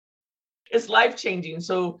it's life-changing.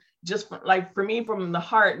 So just like for me, from the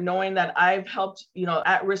heart, knowing that I've helped,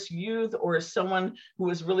 at-risk youth or someone who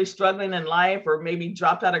is really struggling in life or maybe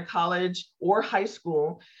dropped out of college or high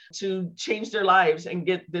school to change their lives and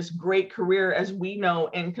get this great career, as we know,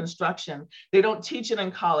 in construction. They don't teach it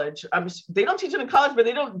in college. They don't teach it in college, but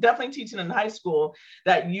they don't definitely teach it in high school,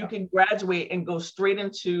 that you can graduate and go straight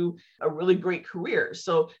into a really great career.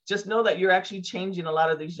 So just know that you're actually changing a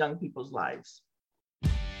lot of these young people's lives.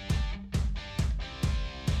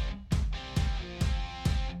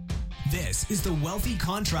 This is the Wealthy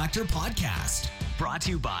Contractor Podcast, brought to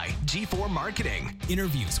you by G4 Marketing.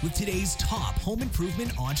 Interviews with today's top home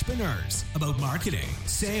improvement entrepreneurs about marketing,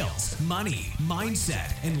 sales, money,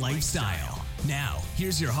 mindset, and lifestyle. Now,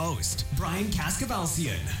 here's your host, Brian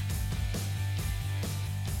Kaskavalciyan.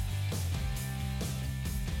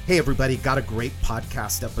 Hey everybody, got a great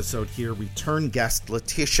podcast episode here. Return guest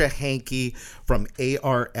Letitia Hanke from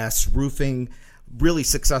ARS Roofing. Really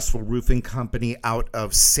successful roofing company out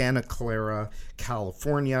of Santa Clara,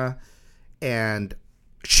 California. And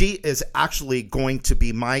she is actually going to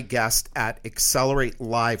be my guest at Accelerate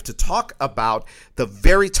Live to talk about the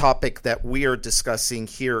very topic that we are discussing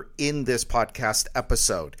here in this podcast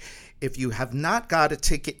episode. If you have not got a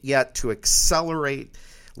ticket yet to Accelerate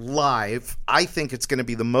Live, I think it's going to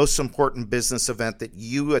be the most important business event that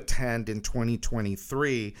you attend in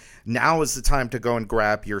 2023. Now is the time to go and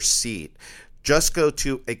grab your seat. Just go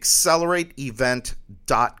to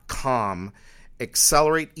accelerateevent.com,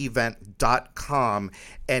 accelerateevent.com,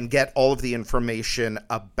 and get all of the information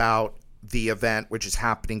about the event, which is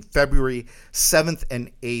happening February 7th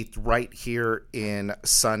and 8th right here in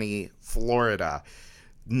sunny Florida.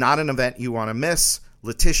 Not an event you want to miss.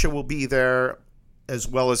 Letitia will be there, as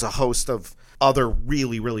well as a host of other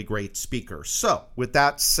really, really great speakers. So with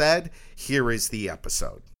that said, here is the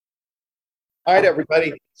episode. All right,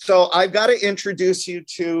 everybody. So I've got to introduce you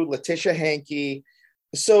to Letitia Hanke.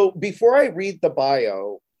 So before I read the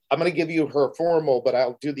bio, I'm going to give you her formal, but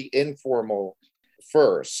I'll do the informal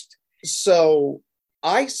first. So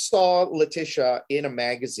I saw Letitia in a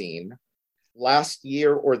magazine last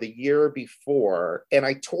year or the year before, and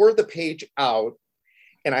I tore the page out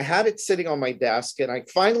and I had it sitting on my desk, and I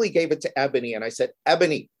finally gave it to Ebony, and I said,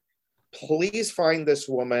 Ebony, please find this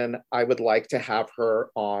woman. I would like to have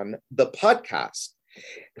her on the podcast.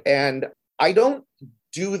 And I don't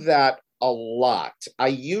do that a lot. I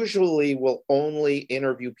usually will only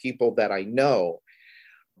interview people that I know,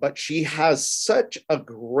 but she has such a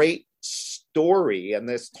great story. And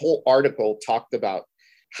this whole article talked about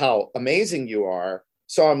how amazing you are.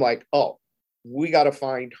 So I'm like, oh, we got to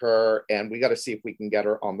find her and we got to see if we can get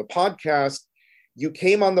her on the podcast. You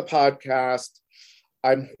came on the podcast.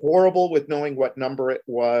 I'm horrible with knowing what number it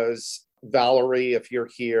was. Valerie, if you're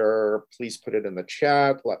here, please put it in the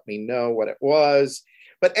chat. Let me know what it was.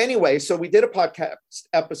 But anyway, so we did a podcast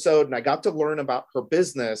episode and I got to learn about her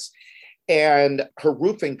business and her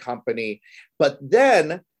roofing company. But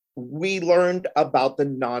then we learned about the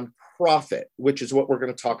nonprofit, which is what we're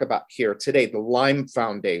going to talk about here today, the Lime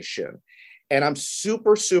Foundation. And I'm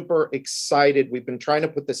super, super excited. We've been trying to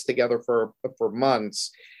put this together for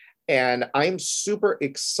months. And I'm super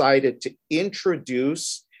excited to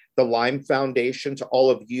introduce the Lime Foundation to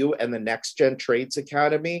all of you and the Next Gen Trades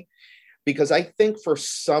Academy, because I think for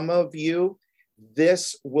some of you,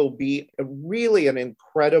 this will be really an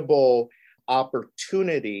incredible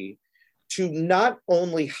opportunity to not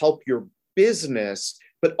only help your business,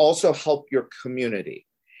 but also help your community.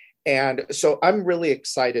 And so I'm really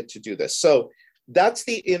excited to do this. So that's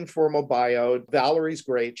the informal bio. Valerie's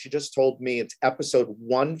great. She just told me it's episode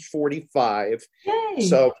 145. Yay.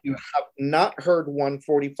 So if you have not heard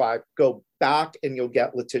 145, go back and you'll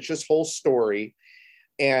get Letitia's whole story.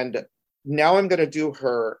 And now I'm going to do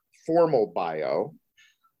her formal bio.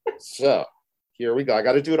 So here we go. I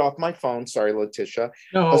got to do it off my phone. Sorry, Letitia.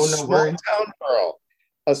 No worries.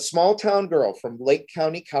 A small town girl from Lake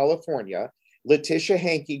County, California, Letitia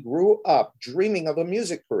Hanke grew up dreaming of a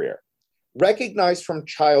music career. Recognized from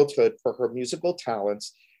childhood for her musical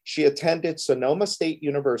talents, she attended Sonoma State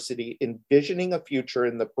University, envisioning a future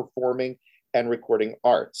in the performing and recording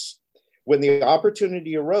arts. When the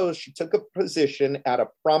opportunity arose, she took a position at a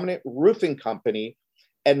prominent roofing company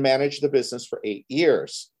and managed the business for 8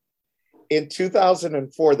 years. In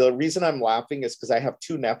 2004, the reason I'm laughing is because I have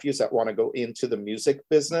two nephews that want to go into the music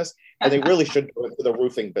business, and they really should go into the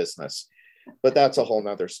roofing business. But that's a whole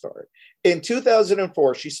nother story. In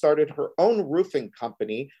 2004, she started her own roofing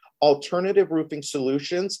company, Alternative Roofing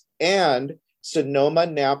Solutions, and Sonoma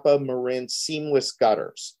Napa Marin Seamless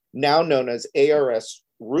Gutters, now known as ARS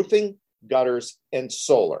Roofing, Gutters, and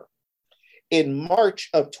Solar. in March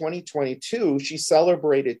of 2022, she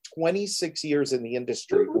celebrated 26 years in the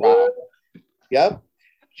industry. Wow. Yep.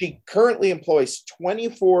 She currently employs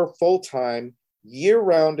 24 full-time,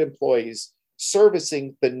 year-round employees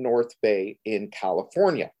servicing the North Bay in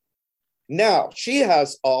California. Now, she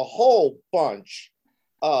has a whole bunch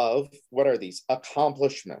of, what are these,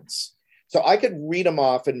 accomplishments. So I could read them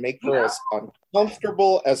off and make her as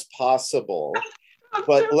uncomfortable as possible.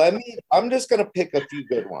 But I'm just going to pick a few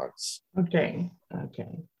good ones. Okay.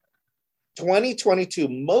 2022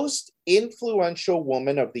 Most Influential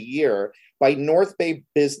Woman of the Year by North Bay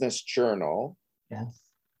Business Journal. Yes.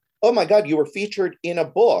 Oh my God, you were featured in a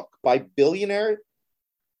book by billionaire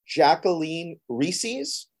Jacqueline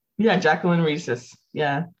Reeses. Yeah, Jacqueline Reeses.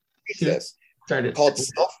 Yeah. Reeses. Started Called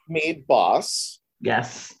Self-Made Boss.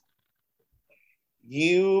 Yes.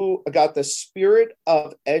 You got the Spirit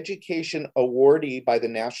of Education awardee by the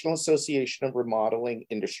National Association of Remodeling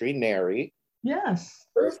Industry, NARI. Yes.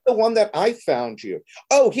 Where's the one that I found you?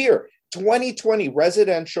 Oh, here, 2020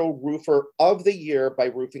 Residential Roofer of the Year by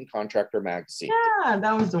Roofing Contractor Magazine. Yeah,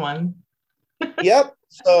 that was the one. Yep.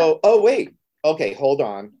 So, oh, wait. Okay, hold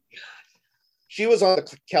on. She was on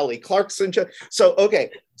the Kelly Clarkson show. So, okay.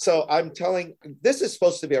 So I'm telling, this is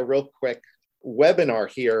supposed to be a real quick webinar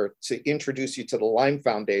here to introduce you to the Lime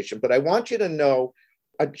Foundation, but I want you to know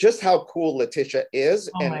just how cool Letitia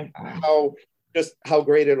is and how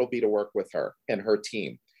great it'll be to work with her and her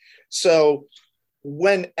team. So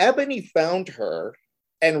when Ebony found her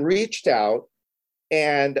and reached out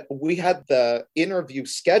and we had the interview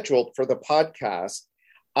scheduled for the podcast,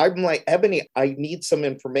 I'm like, Ebony, I need some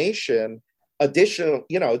information, additional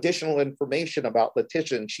information about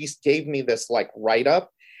Letitia. And she gave me this like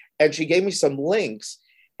write-up and she gave me some links.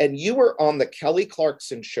 And you were on the Kelly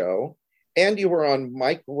Clarkson show and you were on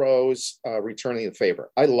Mike Rowe's Returning the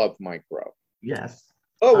Favor. I love Mike Rowe. Yes.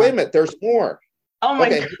 Oh, wait a minute. There's more. Oh my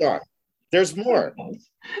God. Hold on. There's more.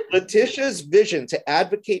 Letitia's vision to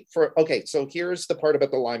advocate for, okay, so here's the part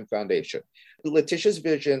about the Lime Foundation. Letitia's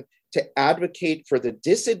vision to advocate for the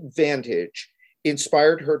disadvantaged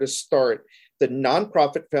inspired her to start the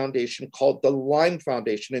nonprofit foundation called the Lime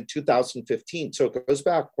Foundation in 2015. So it goes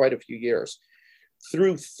back quite a few years.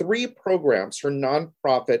 Through 3 programs, her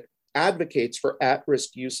nonprofit advocates for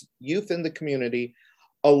at-risk youth in the community,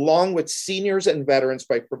 along with seniors and veterans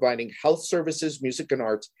by providing health services, music and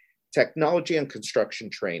arts, technology, and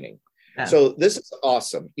construction training. Yeah. So this is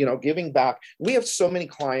awesome. Giving back. We have so many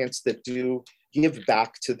clients that do give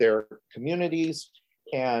back to their communities.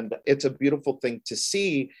 And it's a beautiful thing to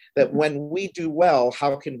see that when we do well,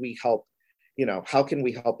 how can we help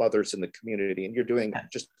others in the community? And you're doing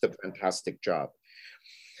just a fantastic job.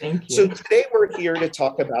 Thank you. So today we're here to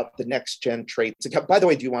talk about the next gen traits. By the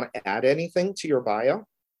way, do you want to add anything to your bio?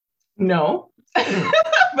 No,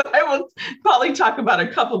 but I will probably talk about a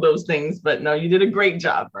couple of those things, but no, you did a great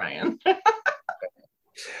job, Brian.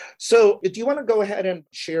 So do you want to go ahead and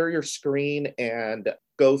share your screen and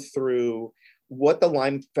go through what the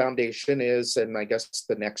Lime Foundation is, and I guess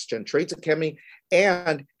the Next Gen Trades Academy,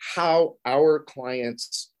 and how our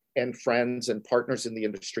clients and friends and partners in the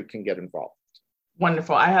industry can get involved?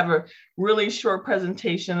 Wonderful. I have a really short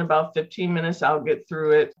presentation, about 15 minutes. I'll get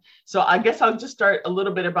through it. So I guess I'll just start a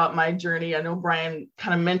little bit about my journey. I know Brian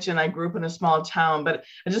kind of mentioned I grew up in a small town, but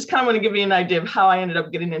I just kind of want to give you an idea of how I ended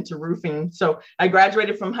up getting into roofing. So I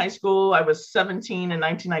graduated from high school. I was 17 in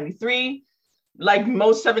 1993. Like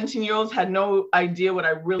most 17-year-olds, had no idea what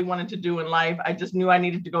I really wanted to do in life. I just knew I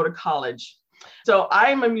needed to go to college. So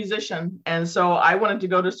I'm a musician. And so I wanted to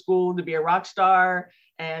go to school to be a rock star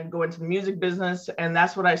and go into the music business. And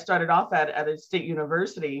that's what I started off at a state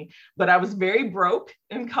university. But I was very broke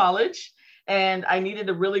in college and I needed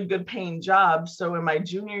a really good paying job. So in my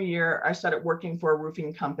junior year, I started working for a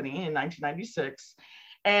roofing company in 1996.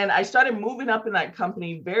 And I started moving up in that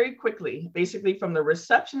company very quickly, basically from the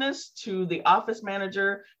receptionist to the office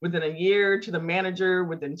manager within a year, to the manager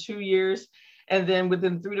within 2 years. And then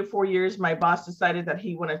within 3 to 4 years, my boss decided that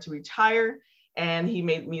he wanted to retire. And he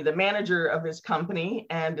made me the manager of his company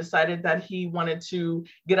and decided that he wanted to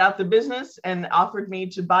get out the business and offered me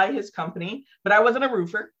to buy his company, but I wasn't a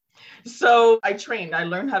roofer. So I trained, I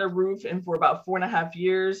learned how to roof. And for about 4.5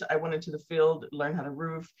 years, I went into the field, learned how to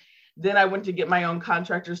roof. Then I went to get my own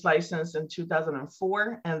contractor's license in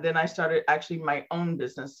 2004. And then I started actually my own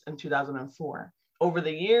business in 2004. Over the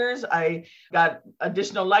years, I got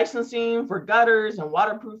additional licensing for gutters and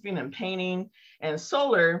waterproofing and painting and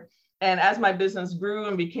solar. And as my business grew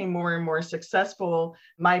and became more and more successful,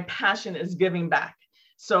 my passion is giving back.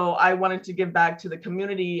 So I wanted to give back to the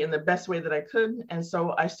community in the best way that I could. And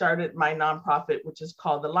so I started my nonprofit, which is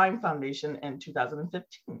called the Lime Foundation in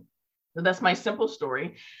 2015. So that's my simple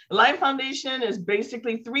story. The Life Foundation is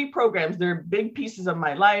basically 3 programs. They're big pieces of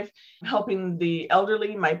my life, helping the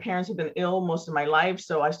elderly. My parents have been ill most of my life,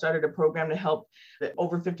 so I started a program to help the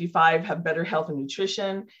over 55 have better health and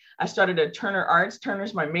nutrition. I started a Turner Arts.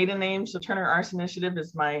 Turner's my maiden name, so Turner Arts Initiative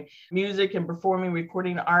is my music and performing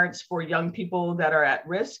recording arts for young people that are at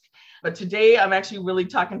risk. But today I'm actually really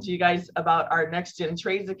talking to you guys about our Next Gen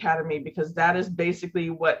Trades Academy, because that is basically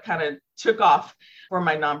what kind of took off for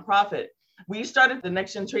my nonprofit. We started the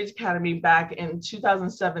Next Gen Trades Academy back in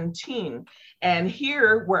 2017. And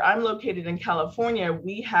here, where I'm located in California,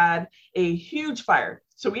 we had a huge fire.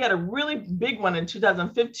 So we had a really big one in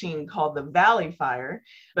 2015 called the Valley Fire.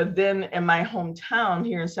 But then in my hometown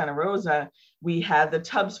here in Santa Rosa, we had the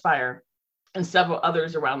Tubbs Fire and several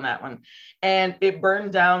others around that one. And it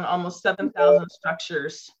burned down almost 7,000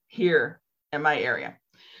 structures here in my area.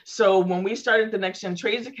 So when we started the Next Gen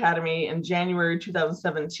Trades Academy in January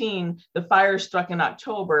 2017, the fire struck in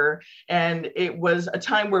October, and it was a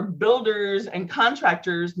time where builders and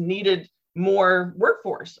contractors needed more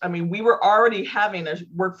workforce. I mean, we were already having a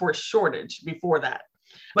workforce shortage before that.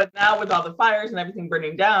 But now with all the fires and everything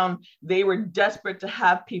burning down, they were desperate to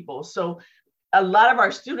have people. So a lot of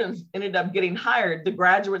our students ended up getting hired. The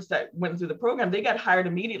graduates that went through the program, they got hired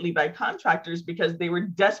immediately by contractors because they were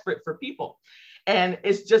desperate for people. And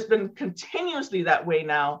it's just been continuously that way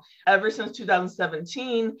now. Ever since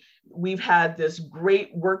 2017, we've had this great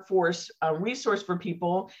workforce resource for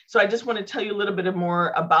people. So I just want to tell you a little bit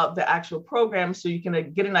more about the actual program so you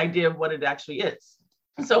can get an idea of what it actually is.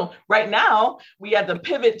 So right now, we had to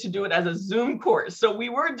pivot to do it as a Zoom course. So we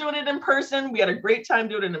were doing it in person. We had a great time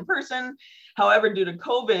doing it in person. However, due to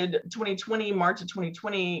COVID 2020, March of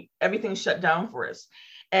 2020, everything shut down for us.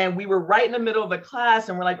 And we were right in the middle of a class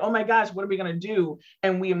and we're like, oh my gosh, what are we going to do?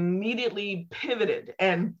 And we immediately pivoted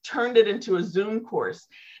and turned it into a Zoom course.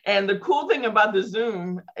 And the cool thing about the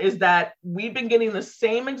Zoom is that we've been getting the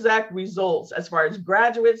same exact results as far as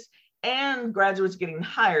graduates and graduates getting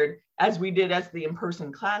hired as we did as the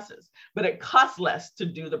in-person classes, but it costs less to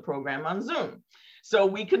do the program on Zoom. So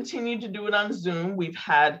we continue to do it on Zoom. We've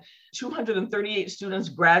had 238 students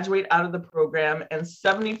graduate out of the program, and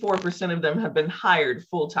 74% of them have been hired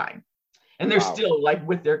full-time. And they're still like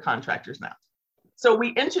with their contractors now. So we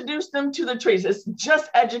introduced them to the trades. It's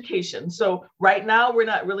just education. So right now we're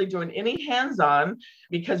not really doing any hands-on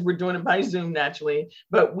because we're doing it by Zoom naturally,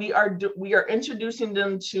 but we are introducing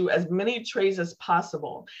them to as many trades as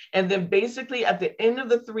possible. And then basically at the end of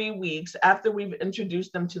the 3 weeks, after we've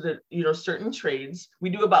introduced them to the, certain trades,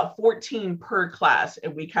 we do about 14 per class,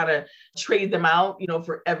 and we kind of trade them out,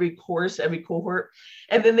 for every course, every cohort.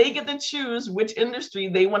 And then they get to choose which industry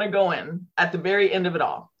they want to go in at the very end of it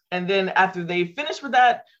all. And then after they finish with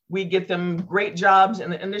that, we get them great jobs in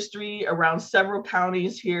the industry around several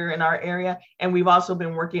counties here in our area. And we've also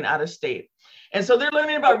been working out of state. And so they're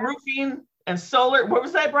learning about roofing and solar. What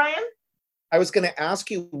was that, Brian? I was going to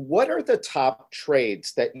ask you, what are the top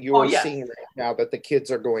trades that you're seeing right now that the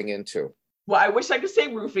kids are going into? Well, I wish I could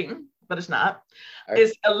say roofing, but it's not.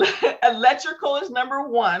 It's electrical is number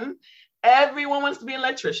one. Everyone wants to be an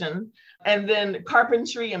electrician. And then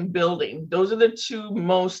carpentry and building. Those are the 2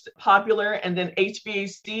 most popular. And then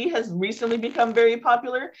HVAC has recently become very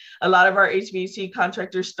popular. A lot of our HVAC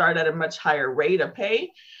contractors start at a much higher rate of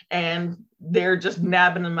pay, and they're just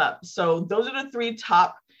nabbing them up. So those are the 3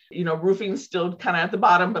 top. Roofing's still kind of at the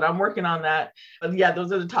bottom, but I'm working on that. But yeah,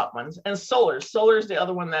 those are the top ones. And solar is the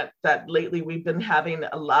other one that lately we've been having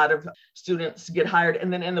a lot of students get hired.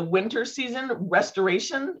 And then in the winter season,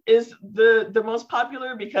 restoration is the most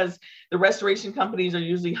popular, because the restoration companies are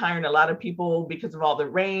usually hiring a lot of people because of all the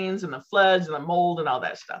rains and the floods and the mold and all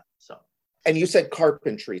that stuff. So. And you said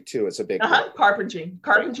carpentry too is a big one.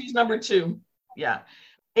 Carpentry is number 2. Yeah.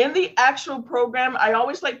 In the actual program, I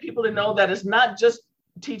always like people to know that it's not just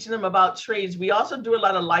teaching them about trades. We also do a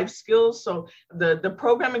lot of life skills. So the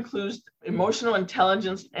program includes emotional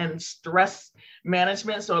intelligence and stress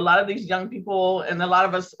management. So a lot of these young people and a lot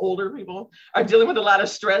of us older people are dealing with a lot of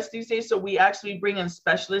stress these days. So we actually bring in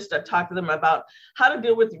specialists that talk to them about how to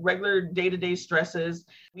deal with regular day-to-day stresses.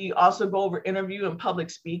 We also go over interview and public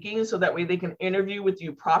speaking, so that way they can interview with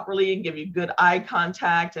you properly and give you good eye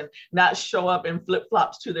contact and not show up in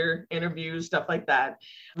flip-flops to their interviews, stuff like that.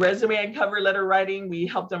 Resume and cover letter writing. We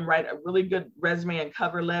help them write a really good resume and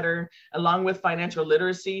cover letter, along with financial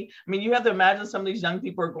literacy. I mean, you have to imagine some of these young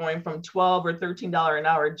people are going from $12 or $13 an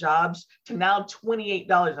hour jobs to now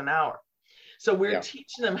 $28 an hour. So we're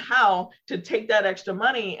teaching them how to take that extra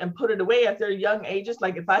money and put it away at their young ages.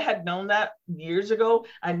 Like if I had known that years ago,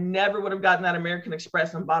 I never would have gotten that American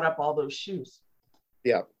Express and bought up all those shoes.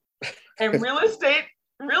 Yeah. And real estate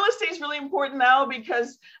Real estate is really important now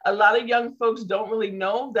because a lot of young folks don't really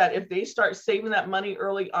know that if they start saving that money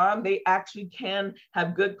early on, they actually can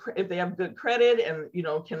have if they have good credit and,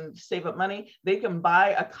 can save up money, they can buy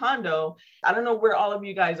a condo. I don't know where all of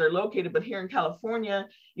you guys are located, but here in California,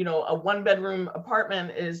 a 1-bedroom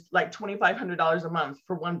apartment is like $2,500 a month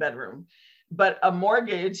for 1 bedroom. But a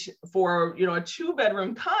mortgage for, a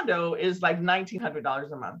 2-bedroom condo is like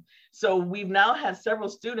 $1,900 a month. So we've now had several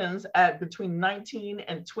students at between 19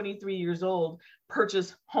 and 23 years old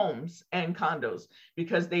purchase homes and condos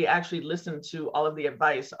because they actually listened to all of the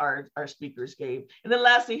advice our speakers gave. And then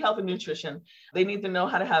lastly, health and nutrition. They need to know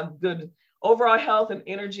how to have good overall health and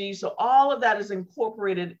energy. So all of that is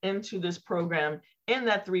incorporated into this program in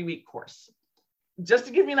that 3-week course. Just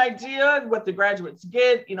to give you an idea of what the graduates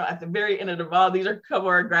get, at the very end of the vol, these are a couple of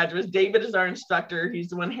our graduates. David is our instructor. He's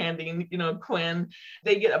the one handing, Quinn.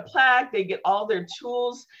 They get a plaque. They get all their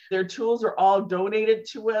tools. Their tools are all donated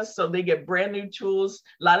to us. So they get brand new tools.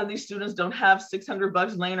 A lot of these students don't have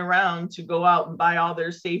 $600 laying around to go out and buy all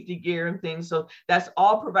their safety gear and things. So that's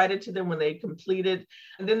all provided to them when they complete it.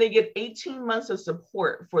 And then they get 18 months of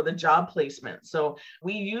support for the job placement. So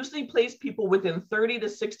we usually place people within 30 to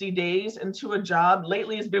 60 days into a job.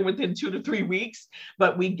 Lately, it's been within 2 to 3 weeks,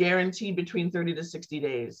 but we guarantee between 30 to 60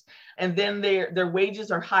 days. And then their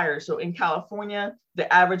wages are higher. So in California,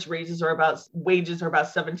 the average wages are about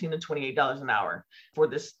 $17 to $28 an hour for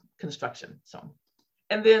this construction.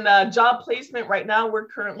 And then job placement, right now, we're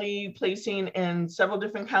currently placing in several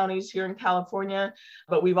different counties here in California,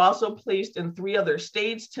 but we've also placed in 3 other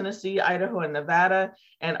states, Tennessee, Idaho, and Nevada.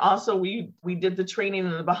 And also we did the training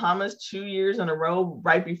in the Bahamas 2 years in a row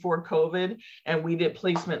right before COVID. And we did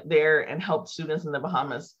placement there and helped students in the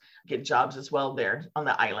Bahamas get jobs as well there on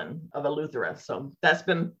the island of Eleuthera. So that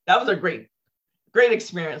was a great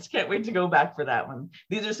experience. Can't wait to go back for that one.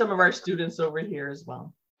 These are some of our students over here as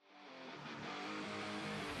well.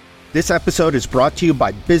 This episode is brought to you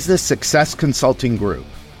by Business Success Consulting Group.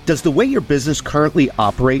 Does the way your business currently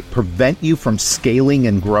operate prevent you from scaling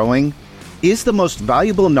and growing? Is the most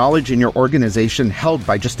valuable knowledge in your organization held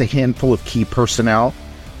by just a handful of key personnel?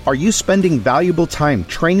 Are you spending valuable time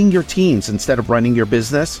training your teams instead of running your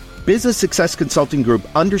business? Business Success Consulting Group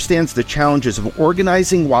understands the challenges of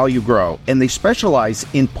organizing while you grow, and they specialize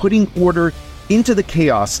in putting order into the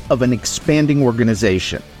chaos of an expanding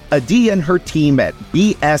organization. Adi and her team at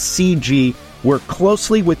BSCG work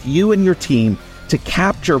closely with you and your team to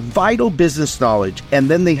capture vital business knowledge, and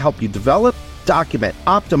then they help you develop, document,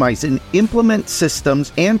 optimize, and implement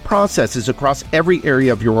systems and processes across every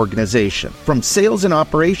area of your organization, from sales and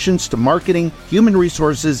operations to marketing, human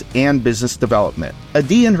resources, and business development.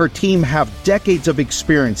 Adi and her team have decades of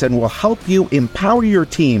experience and will help you empower your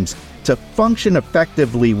teams to function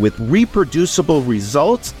effectively with reproducible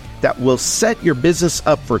results that will set your business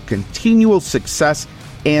up for continual success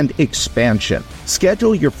and expansion.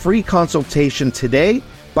 Schedule your free consultation today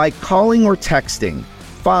by calling or texting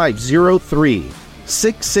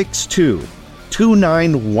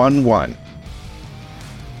 503-662-2911.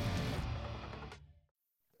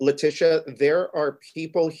 Letitia, there are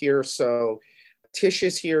people here. So Tish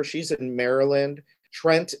is here. She's in Maryland.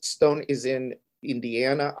 Trent Stone is in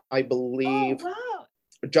Indiana, I believe. Oh, wow.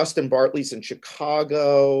 Justin Bartley's in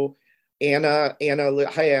Chicago. Anna,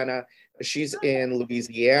 hi Anna. She's in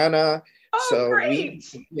Louisiana. Oh, so great.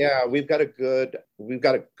 we've got a good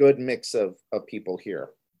mix of people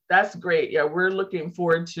here. That's great. Yeah, we're looking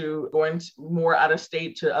forward to going more out of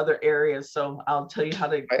state to other areas. So I'll tell you how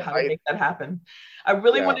to make that happen. I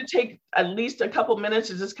really want to take at least a couple minutes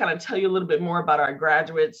to just kind of tell you a little bit more about our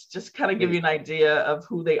graduates, just kind of give you an idea of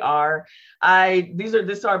who they are. This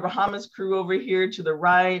is our Bahamas crew over here to the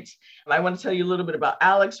right. I want to tell you a little bit about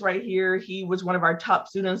Alex right here. He was one of our top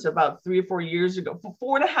students about 3 or 4 years ago.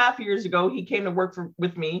 4.5 years ago, he came to work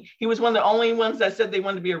with me. He was one of the only ones that said they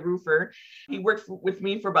wanted to be a roofer. He worked with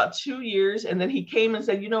me for about 2 years. And then he came and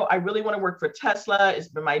said, I really want to work for Tesla. It's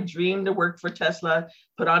been my dream to work for Tesla,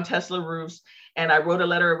 put on Tesla roofs. And I wrote a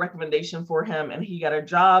letter of recommendation for him, and he got a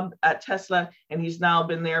job at Tesla, and he's now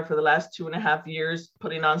been there for the last 2.5 years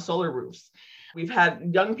putting on solar roofs. We've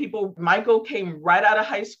had young people. Michael came right out of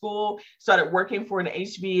high school, started working for an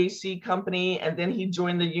HVAC company, and then he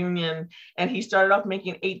joined the union, and he started off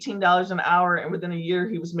making $18 an hour, and within a year,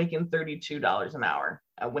 he was making $32 an hour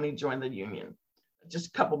when he joined the union. Just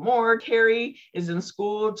a couple more. Carrie is in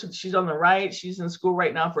school. She's on the right. She's in school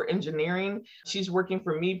right now for engineering. She's working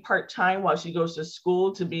for me part-time while she goes to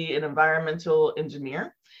school to be an environmental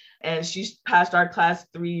engineer. and she's passed our class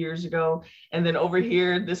 3 years ago. And then over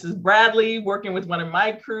here, this is Bradley working with one of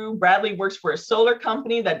my crew. Bradley works for a solar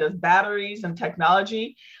company that does batteries and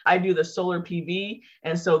technology. I do the solar PV.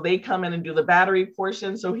 And so they come in and do the battery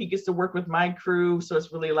portion. So he gets to work with my crew. So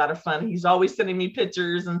it's really a lot of fun. He's always sending me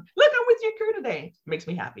pictures and look, I'm with your crew today. Makes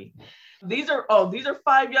me happy. These are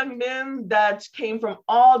 5 young men that came from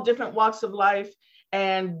all different walks of life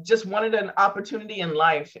and just wanted an opportunity in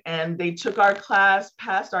life. And they took our class,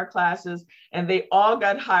 passed our classes, and they all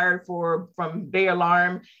got hired from Bay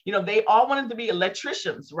Alarm. They all wanted to be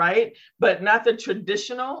electricians, right? But not the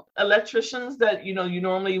traditional electricians that, you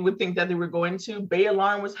normally would think that they were going to. Bay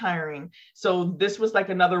Alarm was hiring. So this was like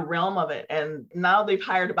another realm of it. And now they've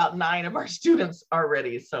hired about 9 of our students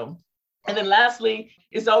already. And then lastly,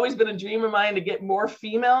 it's always been a dream of mine to get more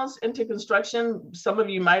females into construction. Some of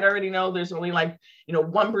you might already know there's only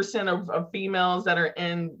 1% of females that are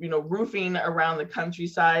in, roofing around the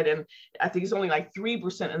countryside. And I think it's only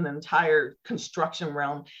 3% in the entire construction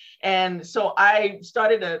realm. And so I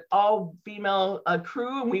started an all female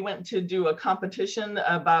crew, and we went to do a competition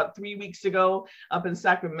about 3 weeks ago up in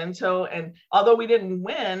Sacramento. And although we didn't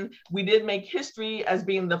win, we did make history as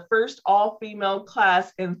being the first all female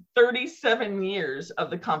class in 37 years of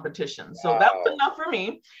the competition. So that was enough for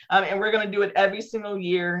me. And we're going to do it every single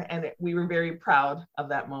year. And we were very proud of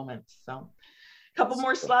that moment. So a couple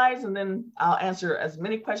more slides, and then I'll answer as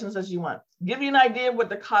many questions as you want. Give you an idea of what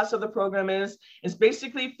the cost of the program is. It's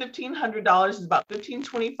basically $1,500. It's about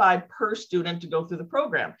 $1,525 per student to go through the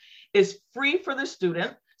program. It's free for the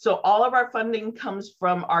student. So all of our funding comes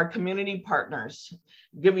from our community partners.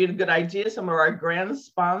 Give you a good idea, some of our grant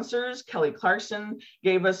sponsors, Kelly Clarkson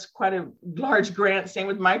gave us quite a large grant, same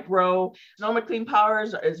with Mike Rowe. Sonoma Clean Power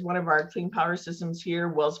is one of our clean power systems here.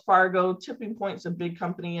 Wells Fargo, Tipping Point's a big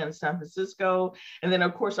company in San Francisco. And then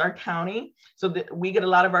of course our county. So that we get a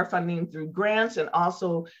lot of our funding through grants and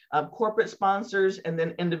also corporate sponsors and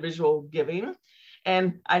then individual giving.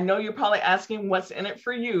 And I know you're probably asking what's in it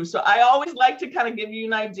for you. So I always like to kind of give you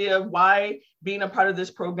an idea of why being a part of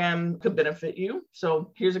this program could benefit you.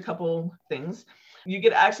 So here's a couple things. You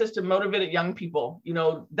get access to motivated young people.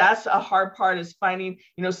 That's a hard part, is finding,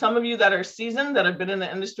 some of you that are seasoned, that have been in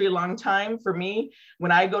the industry a long time. For me,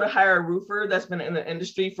 when I go to hire a roofer that's been in the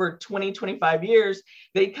industry for 20, 25 years,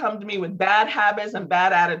 they come to me with bad habits and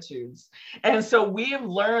bad attitudes. And so we have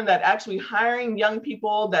learned that actually hiring young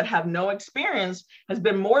people that have no experience has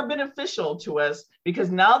been more beneficial to us,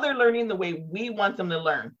 because now they're learning the way we want them to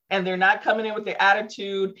learn. And they're not coming in with the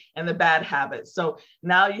attitude and the bad habits. So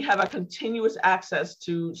now you have a continuous access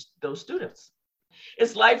to those students.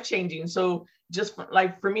 It's life-changing. So just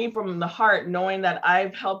for me, from the heart, knowing that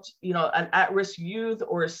I've helped, an at-risk youth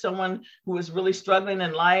or someone who is really struggling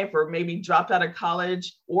in life, or maybe dropped out of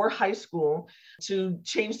college or high school, to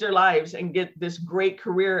change their lives and get this great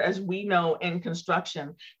career, as we know, in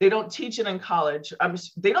construction. They don't teach it in college.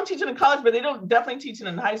 They don't teach it in college, but they don't definitely teach it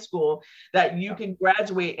in high school, that you can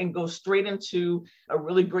graduate and go straight into a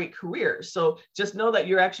really great career. So just know that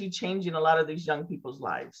you're actually changing a lot of these young people's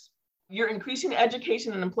lives. You're increasing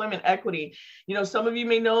education and employment equity. Some of you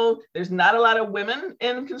may know there's not a lot of women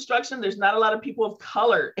in construction. There's not a lot of people of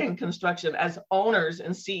color in construction as owners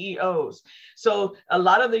and CEOs. So a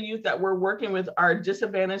lot of the youth that we're working with are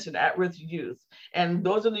disadvantaged and at-risk youth. And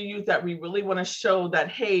those are the youth that we really want to show that,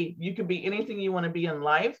 hey, you can be anything you want to be in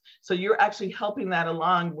life. So you're actually helping that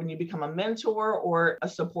along when you become a mentor or a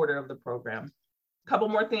supporter of the program. A couple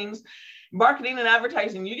more things. Marketing and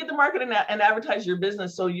advertising. You get to market and advertise your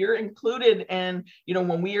business. So you're included in,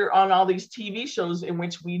 when we are on all these TV shows, in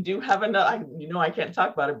which we do have another, I can't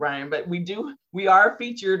talk about it, Brian, but we are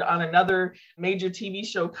featured on another major TV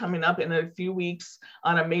show coming up in a few weeks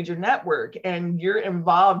on a major network. And you're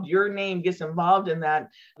involved, your name gets involved in that,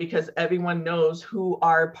 because everyone knows who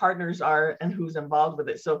our partners are and who's involved with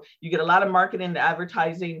it. So you get a lot of marketing and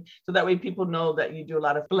advertising, so that way people know that you do a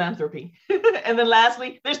lot of philanthropy. And then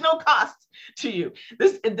lastly, there's no cost to you.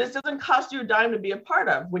 This doesn't cost you a dime to be a part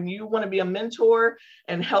of. When you want to be a mentor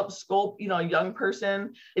and help sculpt, a young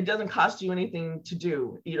person, it doesn't cost you anything to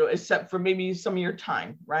do, except for maybe some of your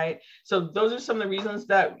time, right? So those are some of the reasons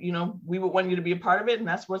that, we would want you to be a part of it, and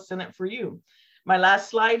that's what's in it for you. My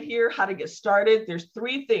last slide here, how to get started. There's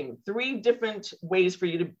three different ways for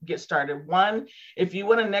you to get started. One, if you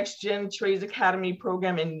want a Next Gen Trades Academy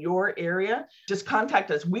program in your area, just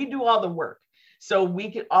contact us. We do all the work. So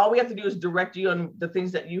all we have to do is direct you on the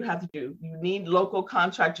things that you have to do. You need local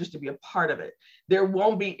contractors to be a part of it. There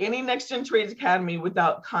won't be any Next Gen Trades Academy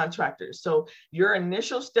without contractors. So your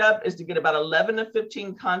initial step is to get about 11 to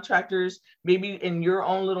 15 contractors, maybe in your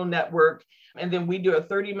own little network. And then we do a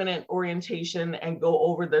 30-minute orientation and go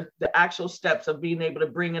over the actual steps of being able to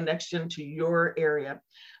bring a next gen to your area.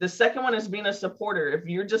 The second one is being a supporter. If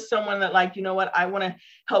you're just someone that like, you know what, I want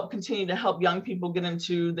to continue to help young people get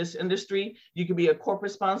into this industry, you could be a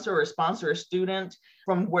corporate sponsor or sponsor a student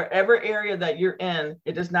from wherever area that you're in.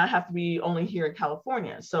 It does not have to be only here in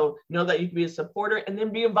California. So know that you can be a supporter and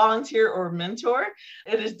then be a volunteer or a mentor.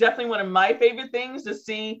 It is definitely one of my favorite things to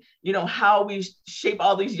see, how we shape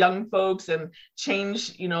all these young folks and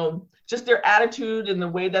change, just their attitude and the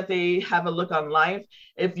way that they have a look on life.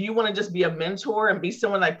 If you want to just be a mentor and be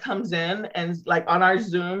someone that comes in and like on our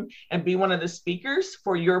Zoom and be one of the speakers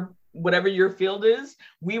for your whatever your field is,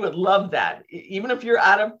 we would love that. Even if you're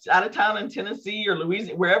out of town in Tennessee or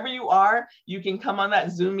Louisiana, wherever you are, you can come on that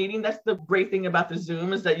Zoom meeting. That's the great thing about the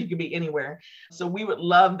Zoom, is that you can be anywhere. So we would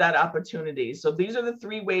love that opportunity. So these are the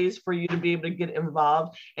 3 ways for you to be able to get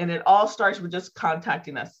involved. And it all starts with just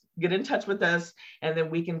contacting us. Get in touch with us, and then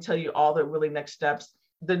we can tell you all the really next steps.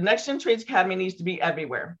 The Next Gen Trades Academy needs to be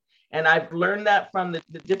everywhere. And I've learned that from the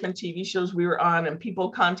different TV shows we were on and people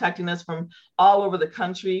contacting us from all over the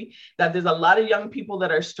country, that there's a lot of young people that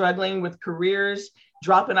are struggling with careers,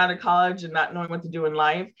 dropping out of college and not knowing what to do in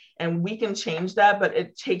life. And we can change that, but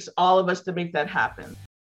it takes all of us to make that happen.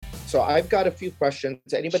 So I've got a few questions.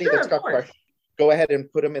 Anybody Sure, that's got questions, go ahead and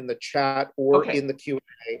put them in the chat or in the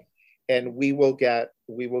Q&A, and we will get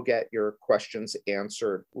your questions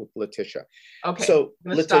answered with Letitia. Okay. So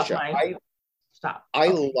Letitia, I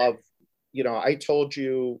okay. love, I told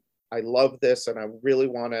you I love this, and I really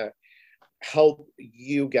want to help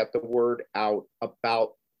you get the word out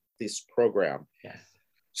about this program. Yes.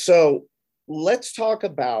 So let's talk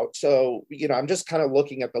about, I'm just kind of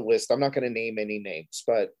looking at the list. I'm not going to name any names,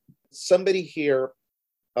 but somebody here,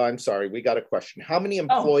 I'm sorry, we got a question. How many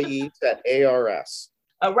employees at ARS?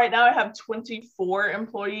 Right now I have 24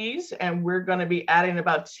 employees, and we're going to be adding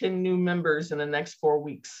about 10 new members in the next 4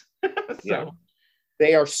 weeks. Yeah.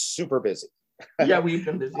 They are super busy. Yeah, we've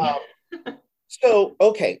been busy. So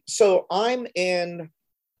I'm in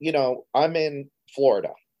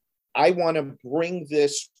Florida. I want to bring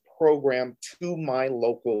this program to my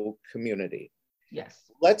local community. Yes.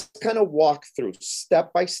 Let's kind of walk through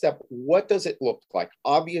step by step. What does it look like?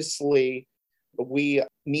 Obviously, we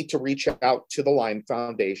need to reach out to the Lime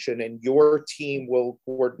Foundation, and your team will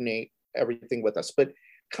coordinate everything with us. But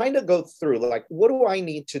kind of go through, like, what do I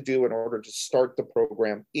need to do in order to start the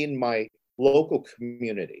program in my local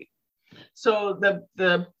community? So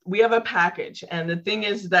we have a package, and the thing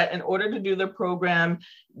is that in order to do the program,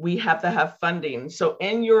 we have to have funding. So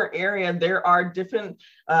in your area, there are different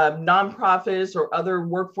nonprofits or other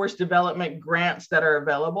workforce development grants that are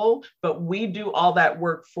available, but we do all that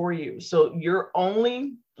work for you. So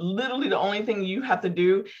literally the only thing you have to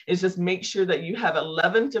do is just make sure that you have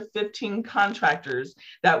 11 to 15 contractors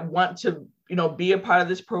that want to be a part of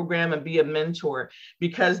this program and be a mentor,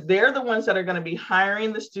 because they're the ones that are going to be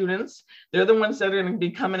hiring the students. They're the ones that are going to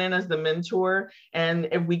be coming in as the mentor. And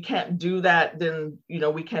if we can't do that, then,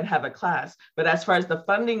 we can't have a class. But as far as the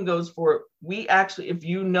funding goes we actually, if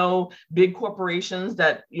big corporations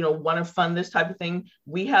that, want to fund this type of thing,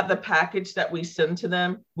 we have the package that we send to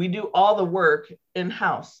them. We do all the work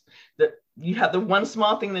in-house. You have the one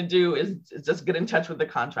small thing to do is just get in touch with the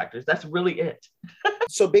contractors. That's really it.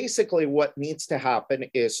 So basically what needs to happen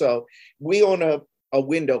is, so we own a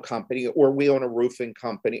window company, or we own a roofing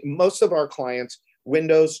company. Most of our clients,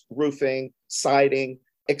 windows, roofing, siding,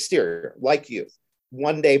 exterior, like you.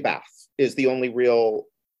 1-day bath is the only real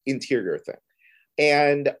interior thing.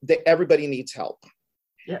 And everybody needs help.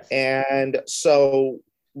 Yes. And so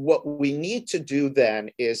what we need to do then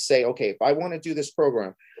is say, okay, if I want to do this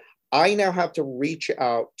program, I now have to reach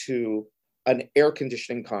out to an air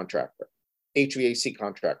conditioning contractor, HVAC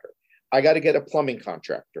contractor. I got to get a plumbing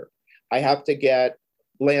contractor. I have to get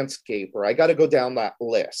landscaper. I got to go down that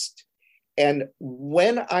list. And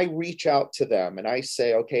when I reach out to them and I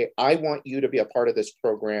say, okay, I want you to be a part of this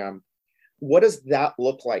program, what does that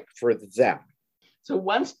look like for them? So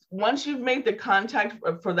once you've made the contact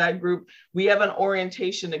for that group, we have an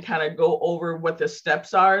orientation to kind of go over what the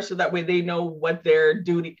steps are, so that way they know what their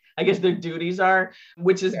duties are,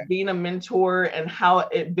 which is being a mentor and how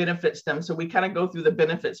it benefits them. So we kind of go through the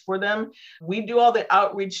benefits for them. We do all the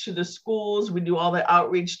outreach to the schools. We do all the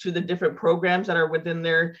outreach to the different programs that are within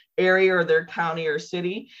their area or their county or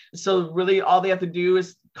city. So really all they have to do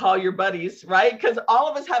is call your buddies, right? Because all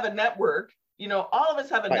of us have a network. all of us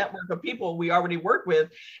have a Right. network of people we already work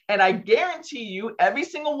with. And I guarantee you, every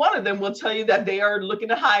single one of them will tell you that they are looking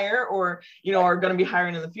to hire or, are going to be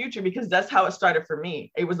hiring in the future, because that's how it started for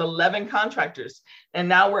me. It was 11 contractors. And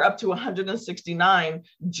now we're up to 169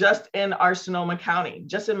 just in our Sonoma County,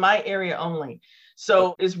 just in my area only.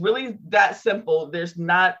 So it's really that simple. There's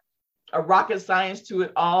not a rocket science to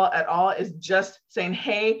it all at all. Is just saying,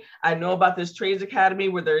 hey, I know about this trades academy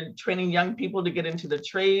where they're training young people to get into the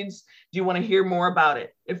trades. Do you want to hear more about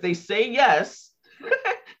it? If they say yes,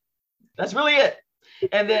 that's really it.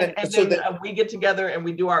 And then we get together and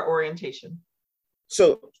we do our orientation.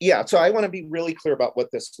 So I want to be really clear about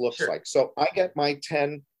what this looks Sure. like. So I get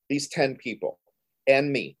these 10 people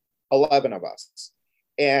and me, 11 of us.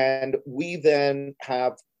 And we then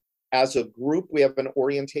have, as a group, we have an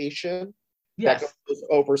orientation that goes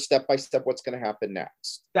over step by step what's going to happen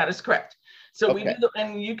next. That is correct. So we do,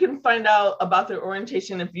 and you can find out about the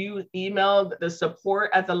orientation if you email the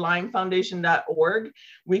support@thelinefoundation.org.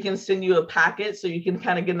 We can send you a packet so you can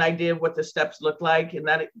kind of get an idea of what the steps look like, and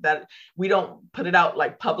that we don't put it out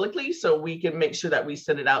like publicly, so we can make sure that we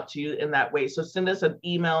send it out to you in that way. So send us an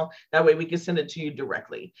email, that way we can send it to you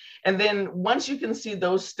directly. And then once you can see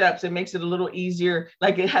those steps, it makes it a little easier.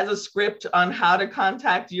 Like it has a script on how to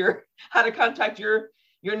contact your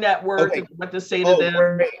network, and what to say to them.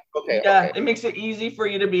 Great. Okay. It makes it easy for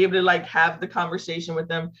you to be able to like have the conversation with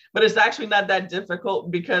them. But it's actually not that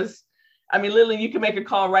difficult, because literally you can make a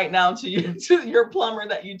call right now to your plumber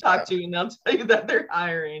that you talk to, and they'll tell you that they're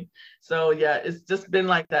hiring. So it's just been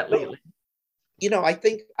like that lately. I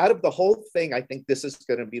think out of the whole thing, I think this is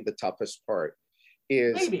going to be the toughest part,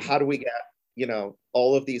 is Maybe. How do we get,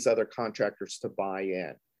 all of these other contractors to buy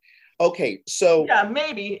in? Okay, so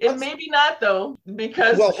maybe, and maybe not though,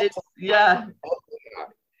 because it's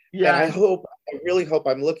And I really hope,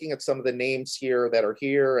 I'm looking at some of the names here that are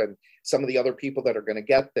here, and some of the other people that are going to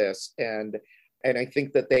get this, and I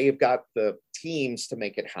think that they've got the teams to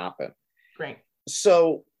make it happen. Great.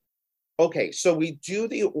 So, so we do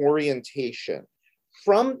the orientation.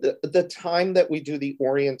 From the time that we do the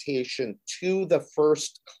orientation to the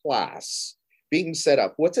first class being set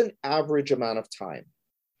up, what's an average amount of time?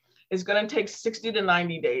 It's going to take 60 to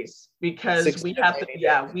 90 days, because we have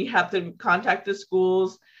to contact the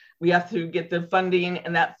schools. We have to get the funding,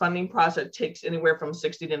 and that funding process takes anywhere from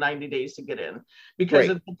 60 to 90 days to get in, because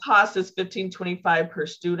the cost is $15.25 per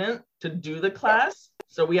student to do the class.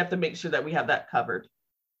 So we have to make sure that we have that covered.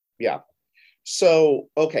 Yeah. So,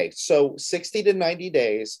 so 60 to 90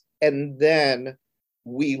 days, and then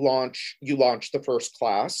you launch the first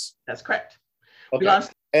class. That's correct. Okay.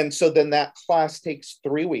 And so then that class takes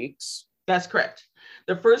 3 weeks. That's correct.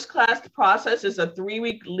 The first class process is a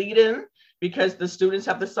 3-week lead-in, because the students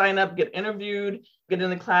have to sign up, get interviewed, get in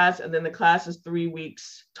the class, and then the class is 3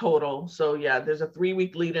 weeks total. So there's a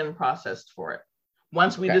 3-week lead-in process for it.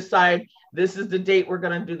 Once we decide this is the date we're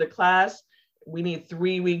going to do the class, we need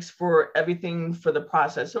 3 weeks for everything for the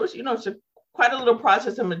process. So it's, it's quite a little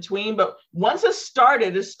process in between, but once it's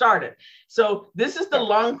started, it's started. So this is the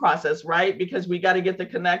long process, right? Because we got to get the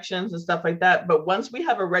connections and stuff like that. But once we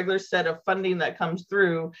have a regular set of funding that comes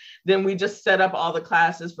through, then we just set up all the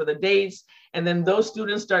classes for the dates. And then those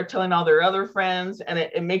students start telling all their other friends, and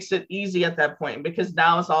it makes it easy at that point, because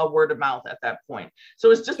now it's all word of mouth at that point.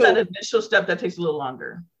 So it's just that initial step that takes a little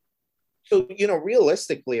longer. So,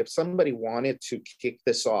 realistically, if somebody wanted to kick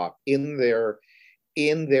this off in their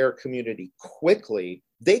community quickly,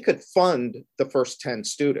 they could fund the first 10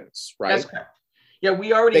 students, right? That's correct. Yeah,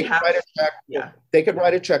 we already have. They could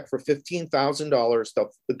write a check for $15,000.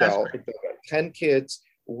 They'll 10 kids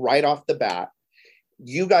right off the bat.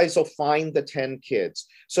 You guys will find the 10 kids.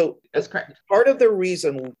 So that's correct. Part of the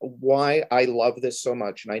reason why I love this so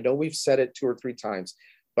much, and I know we've said it 2 or 3 times,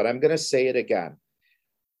 but I'm going to say it again.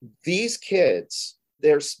 These kids,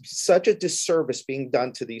 there's such a disservice being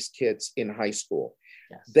done to these kids in high school.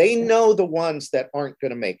 Yes. They know the ones that aren't going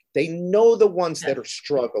to make it. They know the ones that are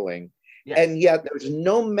struggling. Yes. And yet there's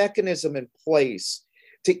no mechanism in place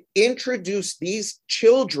to introduce these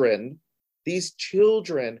children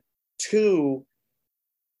to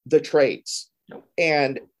the trades. Nope.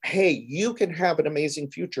 And hey, you can have an amazing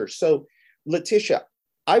future. So Letitia,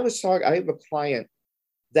 I have a client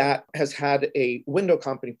that has had a window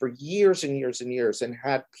company for years and years and years, and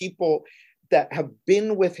had people that have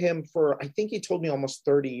been with him for, I think he told me, almost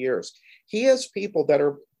 30 years. He has people that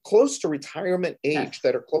are close to retirement age,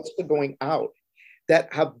 that are close to going out,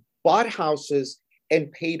 that have bought houses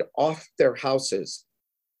and paid off their houses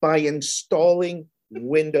by installing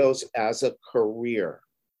windows as a career,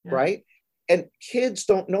 right? And kids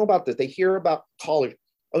don't know about this. They hear about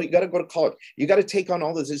Oh, you got to go to college. You got to take on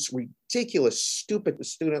all this ridiculous, stupid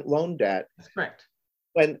student loan debt. That's correct.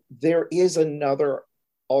 When there is another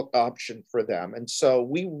option for them. And so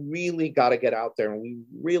we really got to get out there, and we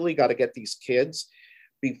really got to get these kids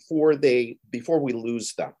before we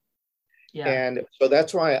lose them. Yeah. And so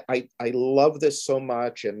that's why I love this so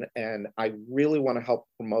much, and I really want to help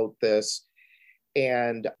promote this.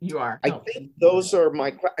 And you are. I think those are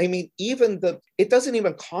I mean, it doesn't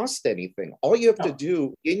even cost anything. All you have to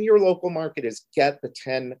do in your local market is get the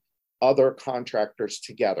 10 other contractors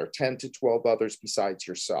together, 10 to 12 others besides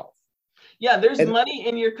yourself. Yeah, there's money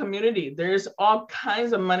in your community. There's all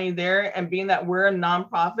kinds of money there. And being that we're a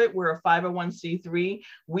nonprofit, we're a 501c3,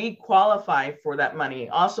 we qualify for that money.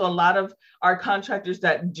 Also, a lot of our contractors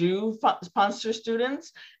that do sponsor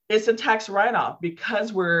students, it's a tax write-off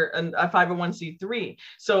because we're a 501c3.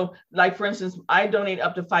 So like, for instance, I donate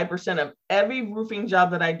up to 5% of every roofing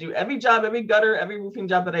job that I do, every gutter, every roofing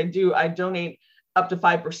job that I do, I donate up to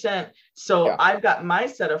 5%. So I've got my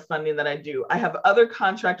set of funding that I do. I have other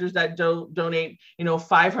contractors that donate,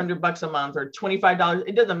 $500 a month or $25.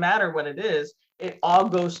 It doesn't matter what it is. It all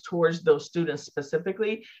goes towards those students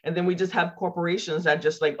specifically. And then we just have corporations that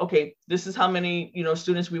just like, okay, this is how many,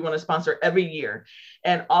 students we want to sponsor every year.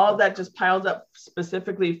 And all of that just piles up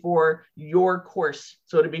specifically for your course.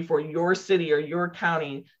 So it'd be for your city or your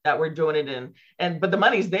county that we're doing it in. But the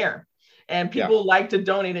money's there. And people like to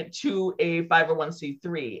donate it to a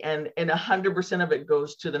 501c3, and 100% of it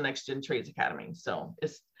goes to the Next Gen Trades Academy. So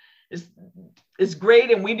it's great,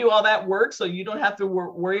 and we do all that work, so you don't have to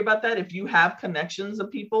worry about that. If you have connections of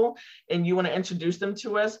people and you want to introduce them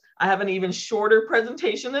to us, I have an even shorter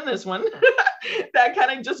presentation than this one that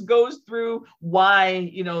kind of just goes through why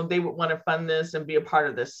they would want to fund this and be a part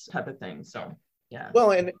of this type of thing. So yeah.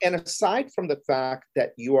 Well, and aside from the fact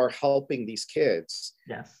that you are helping these kids,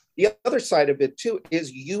 yes. The other side of it too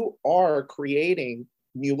is you are creating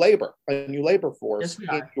a new labor force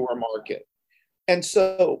in your market. And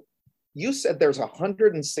so you said there's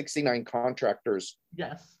 169 contractors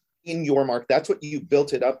in your market. That's what you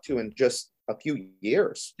built it up to in just a few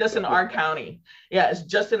years. Just in our county. Yeah, it's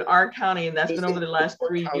just in our county, and that's been over the last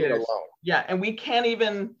 3 years. Alone. Yeah, and we can't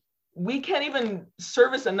even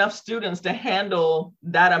service enough students to handle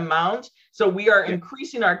that amount. So we are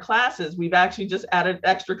increasing our classes. We've actually just added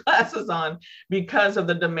extra classes on because of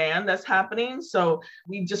the demand that's happening. So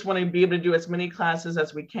we just want to be able to do as many classes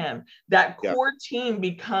as we can. That core team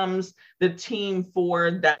becomes the team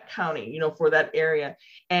for that county, for that area.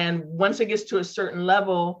 And once it gets to a certain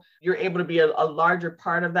level, you're able to be a larger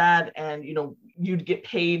part of that. And, you'd get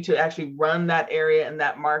paid to actually run that area and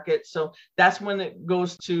that market. So that's when it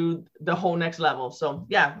goes to the whole next level. So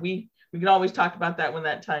yeah, we can always talk about that when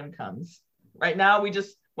that time comes. Right now, we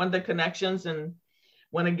just want the connections and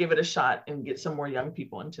want to give it a shot and get some more young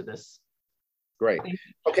people into this. Great.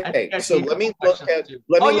 Okay, so let me look at.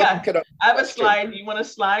 I have a slide. You want a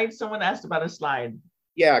slide? Someone asked about a slide.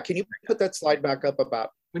 Yeah, can you put that slide back up about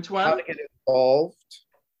which one? How to get involved?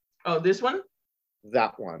 Oh, this one?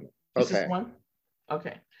 That one. Okay. This one?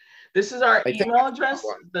 Okay. This is our email address,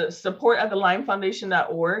 the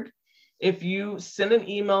support@thelimefoundation.org. If you send an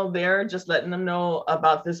email there, just letting them know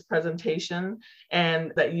about this presentation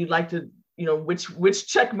and that you'd like to, which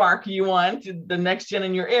check mark you want, the next gen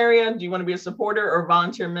in your area. Do you want to be a supporter or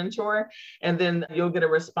volunteer mentor? And then you'll get a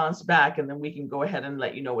response back, and then we can go ahead and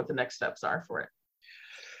let you know what the next steps are for it.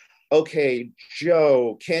 Okay,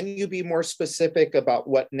 Joe, can you be more specific about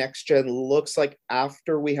what Next Gen looks like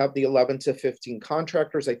after we have the 11 to 15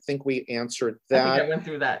 contractors? I think we answered that. I think I went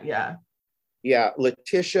through that, yeah. Yeah,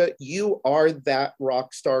 Letitia, you are that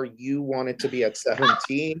rock star you wanted to be at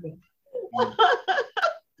 17.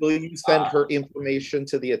 Will you send her information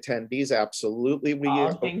to the attendees? Absolutely, we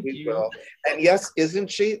will. And yes, isn't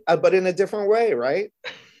she? But in a different way, right?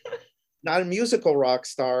 Not a musical rock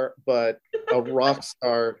star, but a rock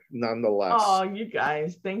star nonetheless. Oh, you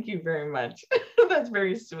guys, thank you very much. That's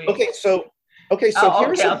very sweet. Here's a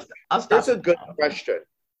good question.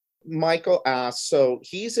 Michael asked, so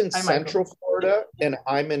he's in Central Florida and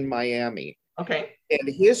I'm in Miami. Okay. And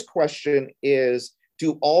his question is,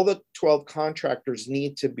 do all the 12 contractors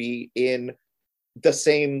need to be in the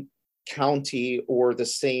same county or the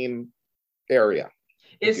same area?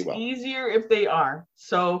 It's you will. easier if they are.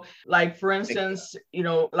 So like, for instance,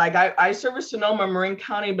 like I service Sonoma, Marin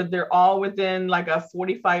County, but they're all within like a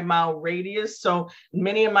 45-mile radius. So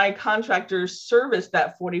many of my contractors service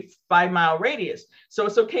that 45-mile radius. So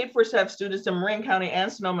it's okay for us to have students in Marin County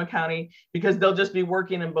and Sonoma County because they'll just be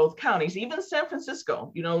working in both counties. Even San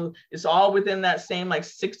Francisco, it's all within that same like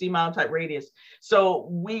 60-mile type radius. So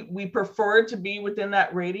we prefer to be within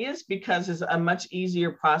that radius because it's a much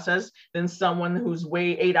easier process than someone who's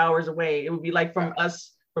way 8 hours away. It would be like from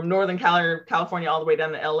us, from Northern California all the way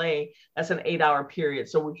down to LA. That's an 8-hour period.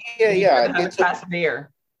 So we have a class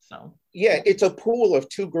there. So it's a pool of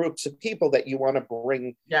two groups of people that you want to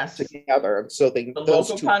bring together. And so the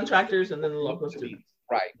local contractors and then the local students.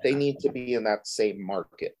 Right. They need to be in that same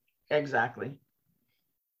market. Exactly.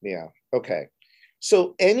 Yeah. Okay.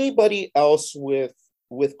 So anybody else with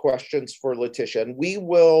questions for Letitia, and we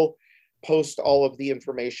will post all of the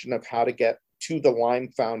information of how to get to the Lime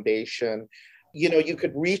Foundation. You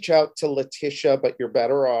could reach out to Letitia, but you're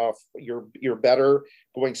better off. You're better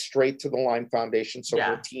going straight to the Lime Foundation. So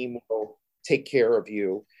her team will take care of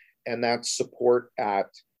you. And that's support at,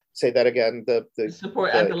 say that again, the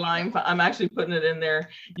support at the Lime. I'm actually putting it in there.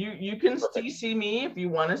 You can CC me if you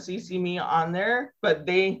want to CC me on there, but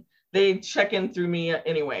they check in through me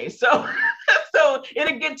anyway. So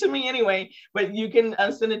it'll get to me anyway, but you can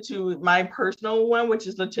send it to my personal one, which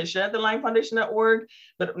is Letitia at the limefoundation.org,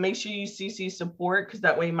 but make sure you CC support because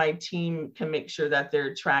that way my team can make sure that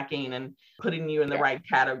they're tracking and putting you in the right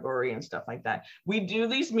category and stuff like that. We do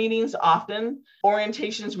these meetings often.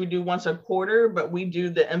 Orientations we do once a quarter, but we do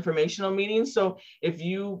the informational meetings. So if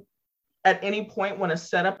you at any point want to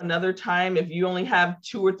set up another time, if you only have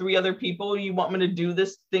 2 or 3 other people you want me to do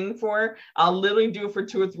this thing for, I'll literally do it for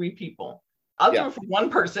 2 or 3 people. I'll do it for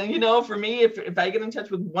one person. For me, if I get in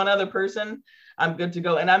touch with one other person, I'm good to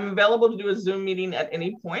go. And I'm available to do a Zoom meeting at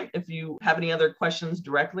any point. If you have any other questions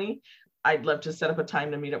directly, I'd love to set up a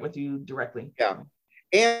time to meet up with you directly. Yeah.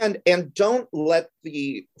 And don't let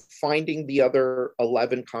finding the other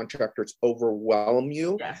 11 contractors overwhelm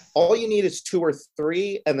you. Yes. All you need is 2 or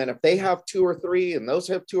 3. And then if they have 2 or 3 and those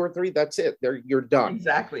have 2 or 3, that's it. You're done.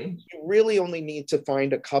 Exactly. You really only need to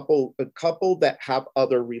find a couple that have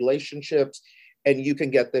other relationships, and you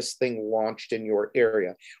can get this thing launched in your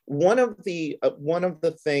area. One of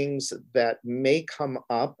the things that may come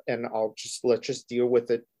up, and let's just deal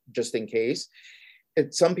with it just in case.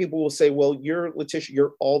 And some people will say, well, Letitia,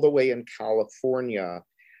 you're all the way in California.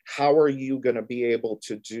 How are you going to be able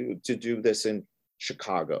to do this in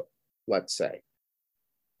Chicago, let's say?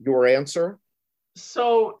 Your answer?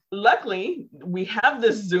 So luckily, we have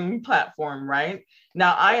this Zoom platform, right?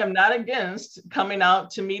 Now, I am not against coming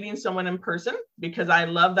out to meeting someone in person because I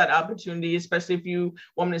love that opportunity, especially if you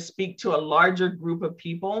want me to speak to a larger group of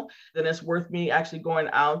people, then it's worth me actually going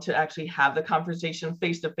out to actually have the conversation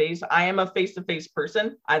face-to-face. I am a face-to-face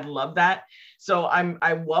person. I love that. So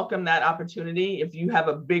I welcome that opportunity. If you have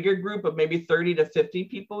a bigger group of maybe 30 to 50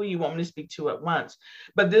 people you want me to speak to at once.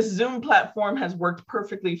 But this Zoom platform has worked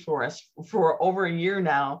perfectly for us for over a year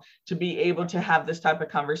now to be able to have this type of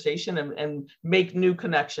conversation and make new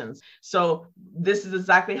connections. So this is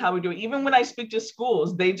exactly how we do it. Even when I speak to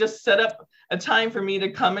schools, they just set up a time for me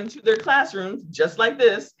to come into their classrooms just like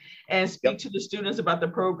this and speak to the students about the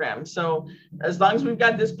program. So as long as we've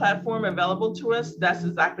got this platform available to us, that's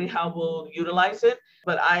exactly how we'll utilize it.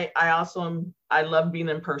 But I love being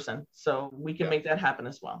in person. So we can make that happen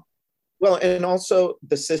as well. Well, and also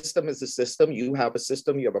the system is a system. You have a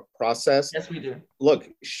system, you have a process. Yes, we do. Look,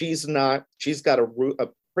 she's got a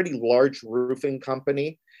pretty large roofing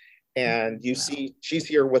company. And you see, she's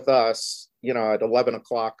here with us, at 11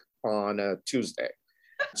 o'clock on a Tuesday.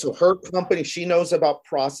 So her company, she knows about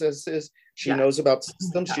processes. She knows about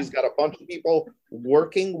systems. She's got a bunch of people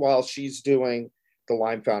working while she's doing the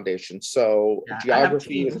Lime Foundation. So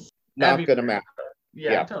geography is not going to matter.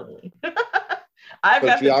 Yeah, totally. I've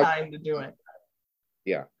got the time to do it.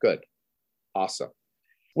 Yeah, good. Awesome.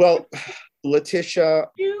 Well, Letitia,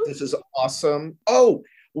 this is awesome. Oh,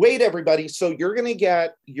 wait, everybody. So you're gonna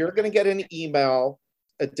get an email,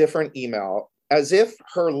 a different email, as if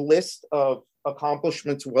her list of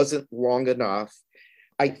accomplishments wasn't long enough.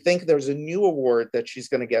 I think there's a new award that she's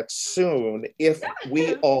gonna get soon if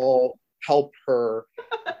we all help her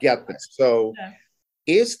get this. So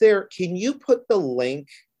can you put the link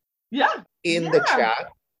in the chat?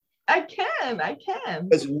 I can.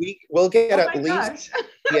 Because we'll get at least,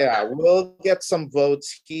 we'll get some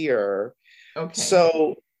votes here. Okay.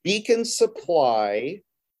 So Beacon Supply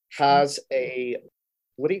has a,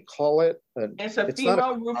 what do you call it? It's a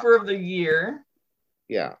female roofer of the year.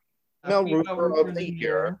 Yeah. Female roofer of the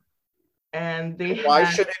year. And they Why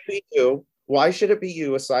should it be you? Why should it be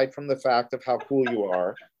you, aside from the fact of how cool you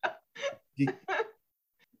are?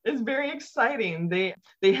 It's very exciting. They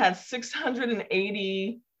had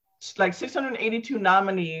 682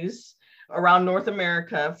 nominees around North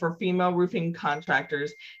America for female roofing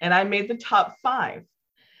contractors, and I made the top 5.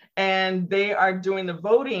 And they are doing the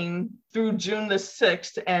voting through June the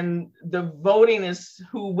 6th, and the voting is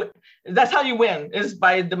that's how you win, is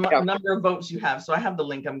by the number of votes you have. So I have the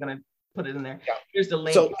link. I'm going to put it in there. Yeah. Here's the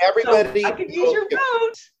link. So everybody, I can use your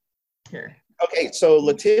vote here. Okay, so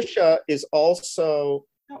Letitia is also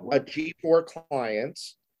a G4 client.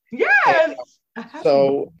 Yes.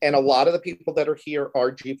 And a lot of the people that are here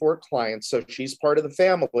are G4 clients. So she's part of the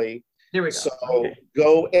family. There we go. So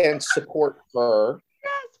go and support her.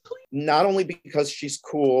 Yes, please. Not only because she's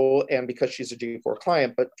cool and because she's a G4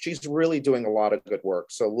 client, but she's really doing a lot of good work.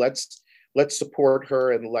 So let's support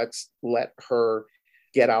her, and let's let her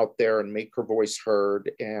get out there and make her voice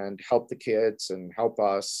heard and help the kids and help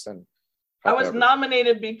us. And I was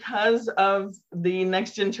nominated because of the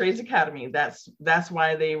Next Gen Trades Academy. That's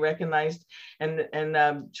why they recognized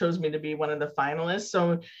and chose me to be one of the finalists.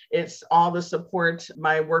 So it's all the support,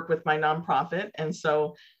 my work with my nonprofit. And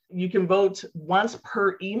so you can vote once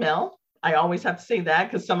per email. I always have to say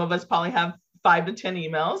that because some of us probably have 5 to 10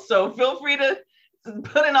 emails. So feel free to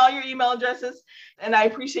put in all your email addresses. And I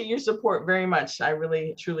appreciate your support very much. I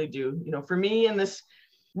really, truly do. For me in this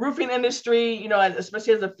roofing industry,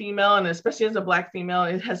 especially as a female and especially as a Black female,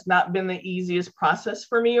 it has not been the easiest process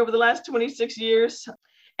for me over the last 26 years.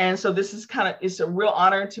 And so this is it's a real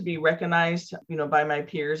honor to be recognized, by my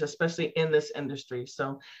peers, especially in this industry.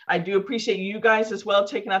 So I do appreciate you guys as well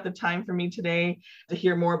taking out the time for me today to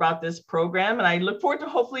hear more about this program. And I look forward to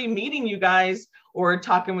hopefully meeting you guys or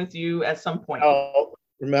talking with you at some point. Oh,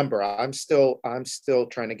 remember, I'm still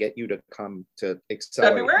trying to get you to come to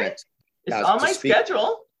Accelerate. February? It's on my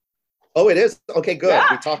schedule. Oh, it is? Okay, good.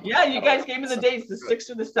 Yeah, you guys gave me the dates, the 6th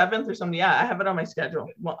or the 7th or something. Yeah, I have it on my schedule.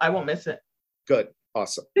 Well, I won't miss it. Good.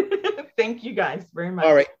 Awesome. Thank you guys very much.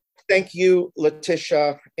 All right. Thank you,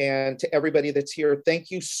 Letitia, and to everybody that's here.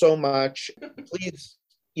 Thank you so much. Please,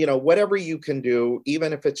 whatever you can do,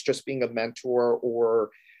 even if it's just being a mentor or,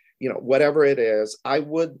 whatever it is, I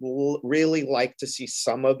would really like to see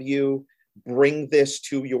some of you bring this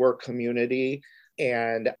to your community.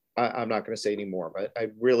 And I'm not going to say any more, but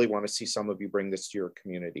I really want to see some of you bring this to your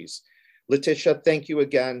communities. Letitia, thank you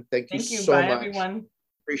again. Thank you so much. Everyone.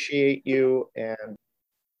 Appreciate you and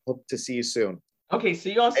hope to see you soon. Okay,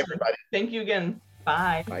 see you all soon. Everybody. Thank you again.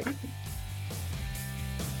 Bye. Bye.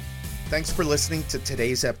 Thanks for listening to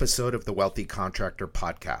today's episode of the Wealthy Contractor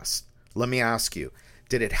Podcast. Let me ask you,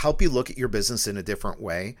 did it help you look at your business in a different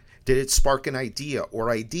way? Did it spark an idea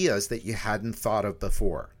or ideas that you hadn't thought of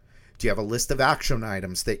before? Do you have a list of action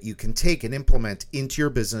items that you can take and implement into your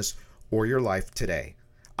business or your life today?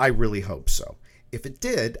 I really hope so. If it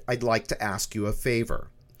did, I'd like to ask you a favor.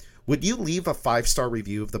 Would you leave a 5-star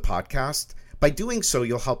review of the podcast? By doing so,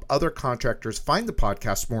 you'll help other contractors find the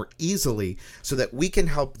podcast more easily so that we can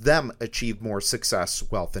help them achieve more success,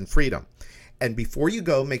 wealth, and freedom. And before you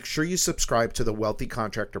go, make sure you subscribe to the Wealthy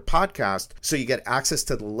Contractor Podcast so you get access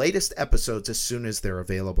to the latest episodes as soon as they're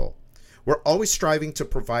available. We're always striving to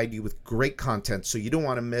provide you with great content, so you don't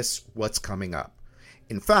want to miss what's coming up.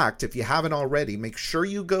 In fact, if you haven't already, make sure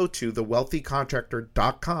you go to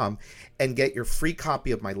thewealthycontractor.com and get your free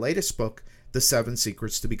copy of my latest book, The 7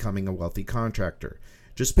 Secrets to Becoming a Wealthy Contractor.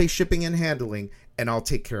 Just pay shipping and handling, and I'll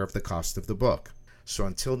take care of the cost of the book. So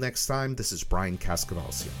until next time, this is Brian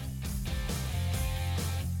Cascavalcio.